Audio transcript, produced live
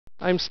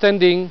I'm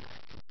standing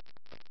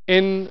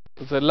in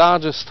the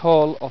largest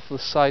hall of the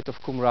site of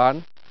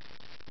Qumran,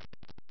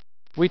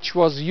 which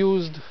was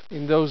used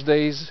in those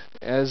days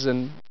as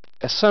an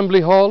assembly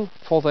hall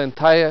for the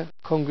entire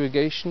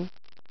congregation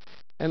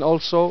and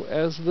also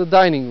as the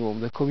dining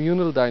room, the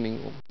communal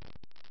dining room.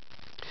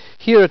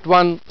 Here at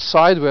one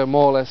side, where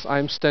more or less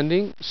I'm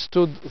standing,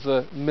 stood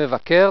the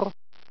mevaker,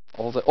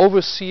 or the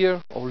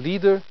overseer or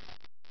leader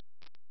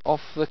of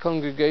the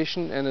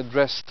congregation, and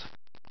addressed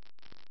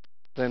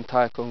the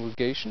entire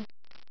congregation.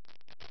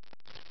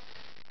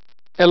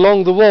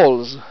 Along the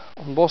walls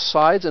on both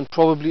sides, and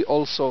probably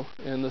also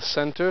in the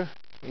center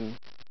in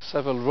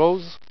several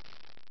rows,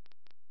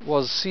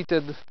 was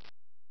seated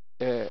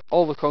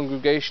all the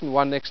congregation,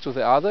 one next to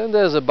the other, and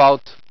there's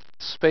about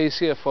space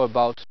here for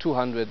about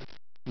 200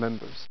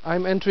 members.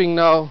 I'm entering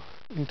now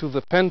into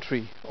the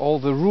pantry, or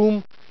the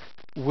room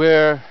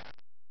where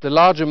the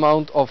large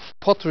amount of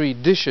pottery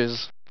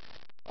dishes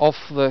of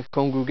the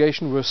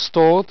congregation were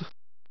stored.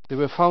 They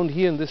were found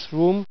here in this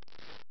room,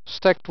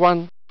 stacked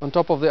one on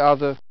top of the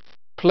other,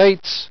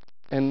 plates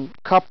and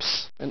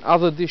cups and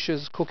other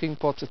dishes, cooking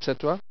pots,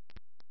 etc.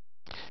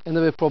 And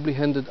they were probably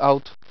handed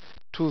out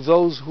to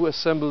those who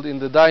assembled in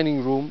the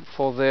dining room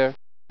for their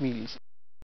meals.